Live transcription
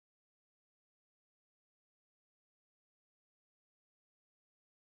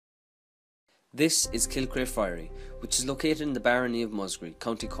This is Kilcrea Friary, which is located in the barony of Musgrave,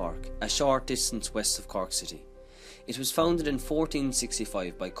 County Cork, a short distance west of Cork City. It was founded in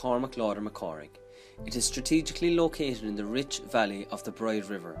 1465 by Cormac Lauder MacCorrig. It is strategically located in the rich valley of the Bride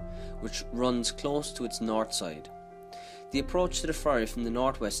River, which runs close to its north side. The approach to the friary from the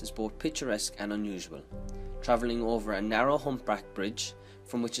northwest is both picturesque and unusual, travelling over a narrow humpback bridge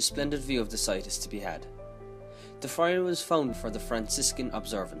from which a splendid view of the site is to be had. The friary was founded for the Franciscan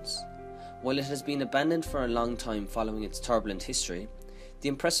observance. While it has been abandoned for a long time following its turbulent history, the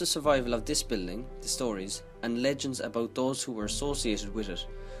impressive survival of this building, the stories, and legends about those who were associated with it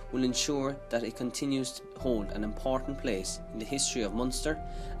will ensure that it continues to hold an important place in the history of Munster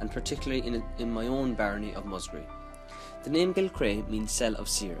and particularly in my own barony of Musgrave. The name Kilcrea means cell of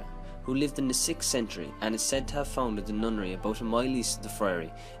Sira, who lived in the 6th century and is said to have founded the nunnery about a mile east of the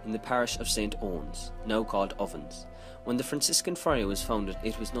friary in the parish of St. Owen's, now called Ovens. When the Franciscan friary was founded,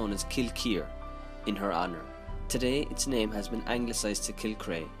 it was known as Kilcrea in her honour. Today, its name has been anglicised to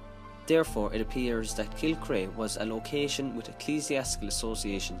Kilcrea. Therefore, it appears that Kilcrea was a location with ecclesiastical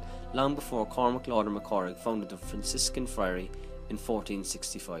association long before Cormac Lauder MacCorrig founded the Franciscan friary in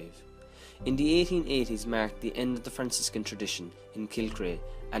 1465. In the 1880s marked the end of the Franciscan tradition in Kilcrea,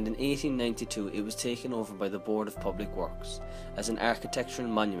 and in 1892 it was taken over by the Board of Public Works as an architectural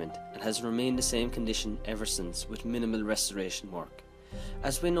monument and has remained the same condition ever since, with minimal restoration work.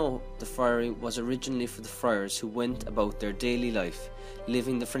 As we know, the friary was originally for the friars who went about their daily life,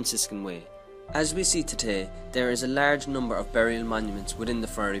 living the Franciscan way. As we see today, there is a large number of burial monuments within the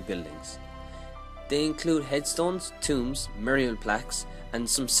friary buildings. They include headstones, tombs, burial plaques, and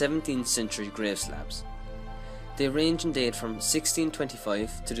some 17th century grave slabs. They range in date from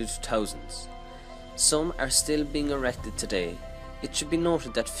 1625 to the 2000s. Some are still being erected today. It should be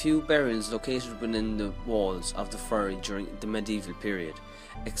noted that few burials located within the walls of the friary during the medieval period,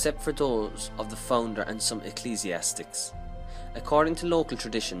 except for those of the founder and some ecclesiastics. According to local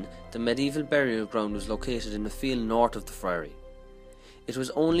tradition, the medieval burial ground was located in a field north of the friary. It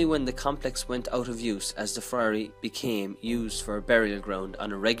was only when the complex went out of use as the friary became used for a burial ground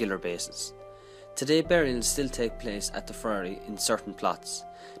on a regular basis. Today, burials still take place at the friary in certain plots,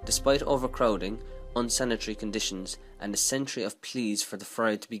 despite overcrowding, unsanitary conditions, and a century of pleas for the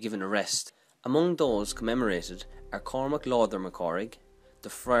friary to be given a rest. Among those commemorated are Cormac Lauder MacCorrig, the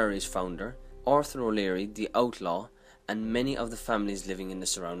friary's founder, Arthur O'Leary, the outlaw, and many of the families living in the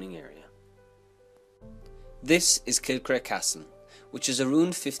surrounding area. This is Kilcrea Castle, which is a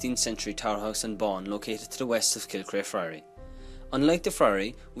ruined 15th century tower house and bawn located to the west of Kilcrea Friary. Unlike the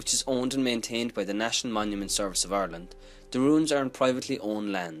friary, which is owned and maintained by the National Monument Service of Ireland, the ruins are on privately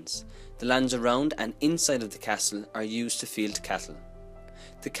owned lands. The lands around and inside of the castle are used to field cattle.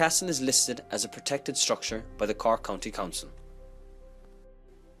 The castle is listed as a protected structure by the Cork County Council.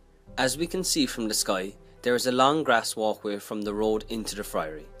 As we can see from the sky, there is a long grass walkway from the road into the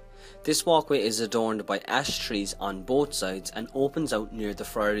friary. This walkway is adorned by ash trees on both sides and opens out near the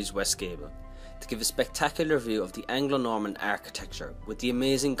friary's west gable to give a spectacular view of the Anglo-Norman architecture with the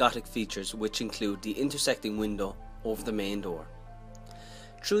amazing Gothic features which include the intersecting window over the main door.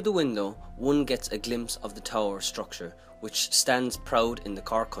 Through the window, one gets a glimpse of the tower structure which stands proud in the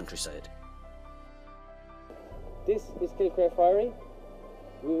Cork countryside. This is Kilcrea Friary.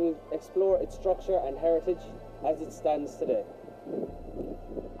 We will explore its structure and heritage as it stands today.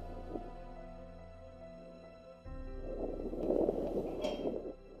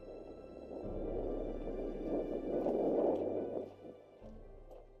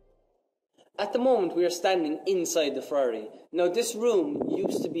 At the moment we are standing inside the friary. Now this room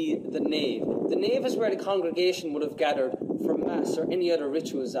used to be the nave. The nave is where the congregation would have gathered for mass or any other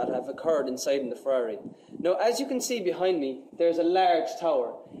rituals that have occurred inside in the friary. Now as you can see behind me, there's a large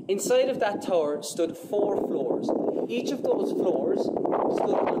tower. Inside of that tower stood 4 floors. Each of those floors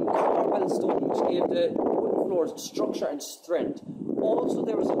stood on carbon stone, which gave the wooden floors structure and strength. Also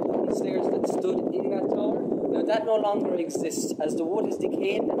there was a wooden stairs that stood in that tower. Now that no longer exists as the wood is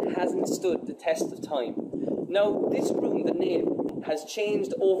decayed and hasn't stood the test of time. Now this room, the nave, has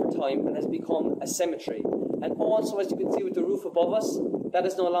changed over time and has become a cemetery. And also, as you can see with the roof above us, that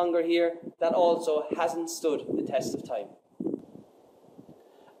is no longer here. That also hasn't stood the test of time.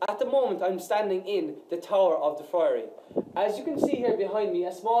 At the moment I'm standing in the tower of the friary. As you can see here behind me,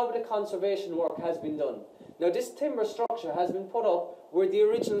 a small bit of conservation work has been done. Now this timber structure has been put up where the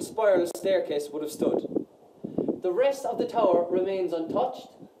original spiral staircase would have stood. The rest of the tower remains untouched,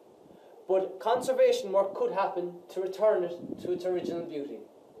 but conservation work could happen to return it to its original beauty.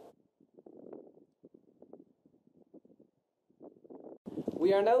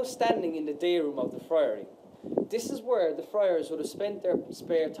 We are now standing in the day room of the friary. This is where the friars would have spent their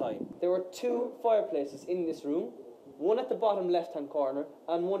spare time. There were two fireplaces in this room, one at the bottom left-hand corner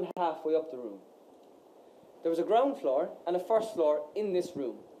and one halfway up the room. There was a ground floor and a first floor in this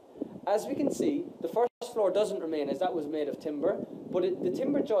room. As we can see, the first floor doesn't remain as that was made of timber, but the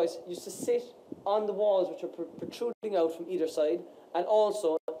timber joists used to sit on the walls which are protruding out from either side, and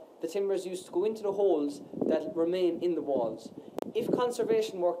also the timbers used to go into the holes that remain in the walls. If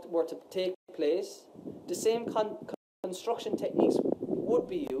conservation work were to take place, the same construction techniques would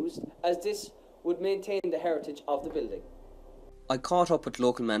be used, as this would maintain the heritage of the building. I caught up with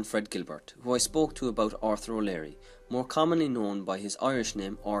local man Fred Gilbert, who I spoke to about Arthur O'Leary, more commonly known by his Irish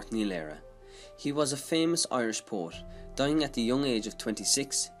name Ort Níl. He was a famous Irish poet, dying at the young age of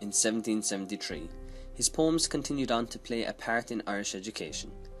 26 in 1773. His poems continued on to play a part in Irish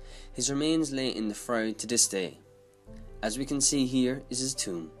education. His remains lay in the Friary to this day. As we can see, here is his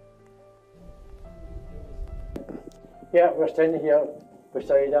tomb. Yeah, we're standing here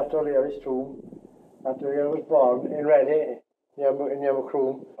beside Arthur O'Leary's tomb. Arthur O'Leary was born in Reddy, near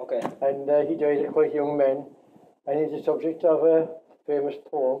Macroom. Okay. And he died a quite young man. And he's the subject of a famous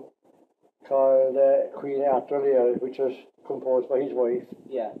poem called Queen Arthur O'Leary, which was composed by his wife.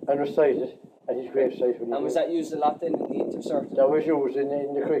 Yeah. And recited at his gravesite. And was that used a lot then in the intercert? That was used in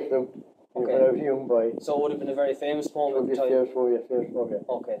the curriculum when I was a young boy. So it would have been a very famous poem at the time? Famous poem, yeah.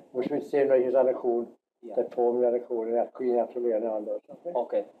 Okay. Which means the same like as Anna Coon. Yeah. That poem, Anna Coon, and Queen Arthur O'Leary and all those.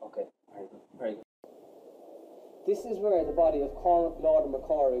 Okay. Very good. This is where the body of Cormac Lord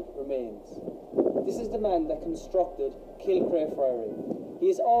MacCorrigh remains. This is the man that constructed Kilcrea Friary. He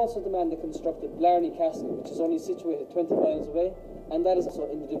is also the man that constructed Blarney Castle, which is only situated 20 miles away, and that is also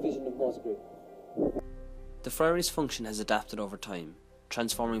in the division of Musgrave. The friary's function has adapted over time,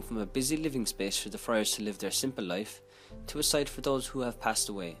 transforming from a busy living space for the friars to live their simple life to a site for those who have passed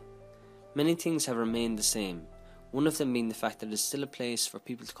away. Many things have remained the same, one of them being the fact that it is still a place for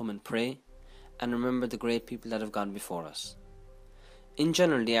people to come and pray and remember the great people that have gone before us. In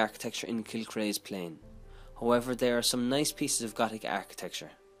general, the architecture in Kilcrea is plain. However, there are some nice pieces of Gothic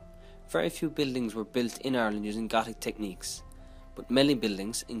architecture. Very few buildings were built in Ireland using Gothic techniques, but many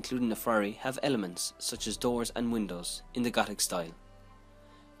buildings, including the Friary, have elements such as doors and windows in the Gothic style.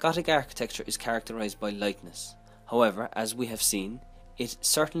 Gothic architecture is characterised by lightness. However, as we have seen, it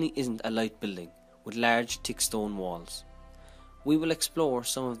certainly isn't a light building with large thick stone walls. We will explore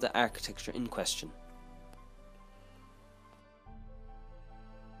some of the architecture in question.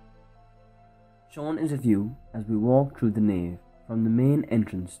 Shown is a view as we walk through the nave from the main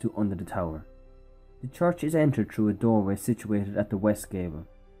entrance to under the tower. The church is entered through a doorway situated at the west gable.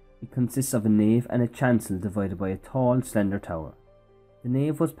 It consists of a nave and a chancel divided by a tall, slender tower. The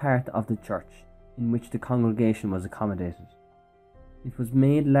nave was part of the church in which the congregation was accommodated. It was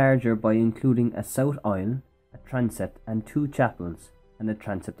made larger by including a south aisle, a transept and two chapels and a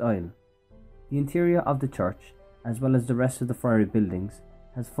transept aisle. The interior of the church, as well as the rest of the friary buildings,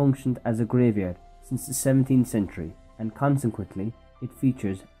 has functioned as a graveyard since the 17th century, and consequently it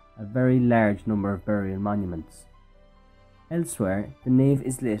features a very large number of burial monuments. Elsewhere, the nave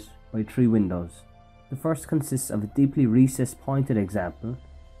is lit by three windows. The first consists of a deeply recessed pointed example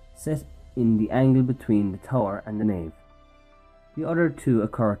set in the angle between the tower and the nave. The other two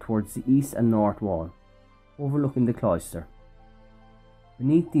occur towards the east and north wall, overlooking the cloister.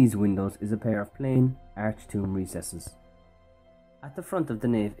 Beneath these windows is a pair of plain arched tomb recesses. At the front of the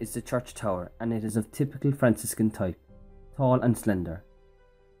nave is the church tower, and it is of typical Franciscan type, tall and slender.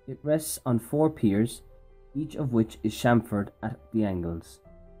 It rests on four piers, each of which is chamfered at the angles.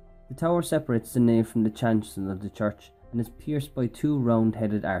 The tower separates the nave from the chancel of the church and is pierced by two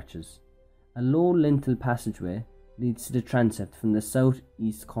round-headed arches. A low lintel passageway leads to the transept from the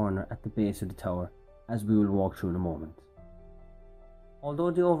south-east corner at the base of the tower, as we will walk through in a moment. Although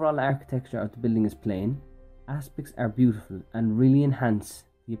the overall architecture of the building is plain, aspects are beautiful and really enhance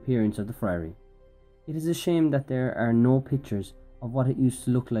the appearance of the friary. It is a shame that there are no pictures of what it used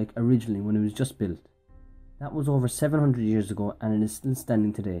to look like originally when it was just built. That was over 700 years ago, and it is still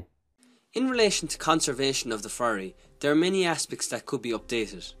standing today. In relation to conservation of the friary, there are many aspects that could be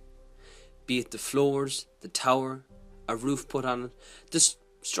updated. Be it the floors, the tower, a roof put on it, the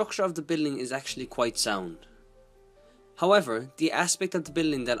structure of the building is actually quite sound. However, the aspect of the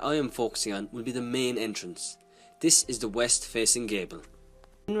building that I am focusing on will be the main entrance. This is the west-facing gable.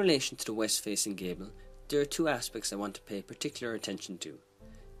 In relation to the west-facing gable, there are two aspects I want to pay particular attention to.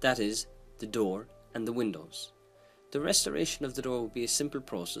 That is, the door and the windows. The restoration of the door would be a simple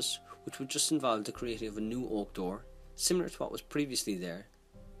process which would just involve the creating of a new oak door, similar to what was previously there,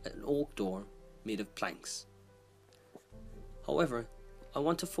 an oak door made of planks. However, I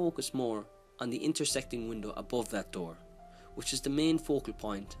want to focus more on the intersecting window above that door, which is the main focal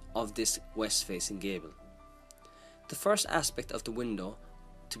point of this west-facing gable. The first aspect of the window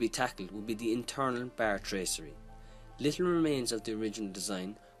to be tackled will be the internal bar tracery. Little remains of the original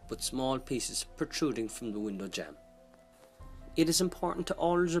design, but small pieces protruding from the window jamb. It is important to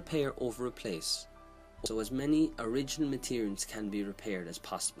always repair over replace, so as many original materials can be repaired as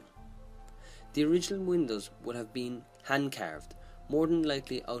possible. The original windows would have been hand carved, more than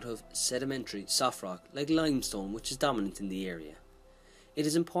likely out of sedimentary soft rock like limestone, which is dominant in the area. It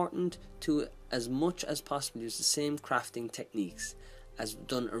is important to as much as possible use the same crafting techniques as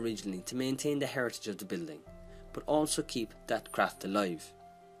done originally to maintain the heritage of the building, but also keep that craft alive.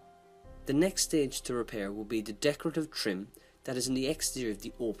 The next stage to repair will be the decorative trim that is in the exterior of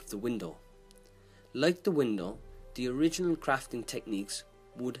the ope of the window. Like the window, the original crafting techniques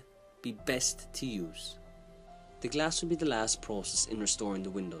would be best to use. The glass will be the last process in restoring the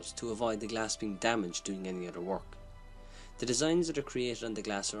windows to avoid the glass being damaged doing any other work. The designs that are created on the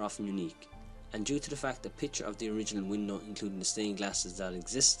glass are often unique, and due to the fact that a picture of the original window including the stained glasses that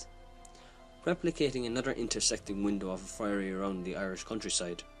exist, replicating another intersecting window of a friary around the Irish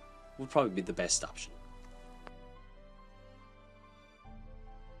countryside would probably be the best option.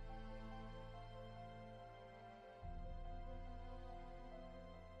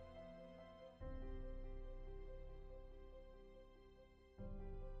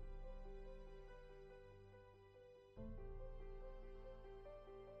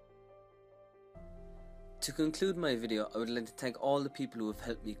 To conclude my video, I would like to thank all the people who have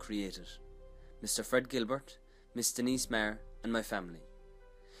helped me create it. Mr. Fred Gilbert, Miss Denise Marr, and my family.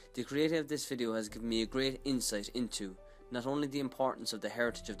 The creator of this video has given me a great insight into not only the importance of the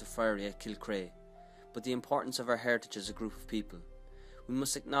heritage of the Friary at Kilcrea, but the importance of our heritage as a group of people. We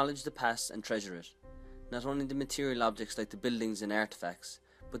must acknowledge the past and treasure it, not only the material objects like the buildings and artefacts,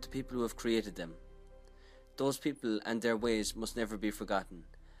 but the people who have created them. Those people and their ways must never be forgotten,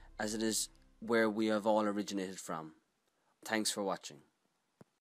 as it is where we have all originated from. Thanks for watching.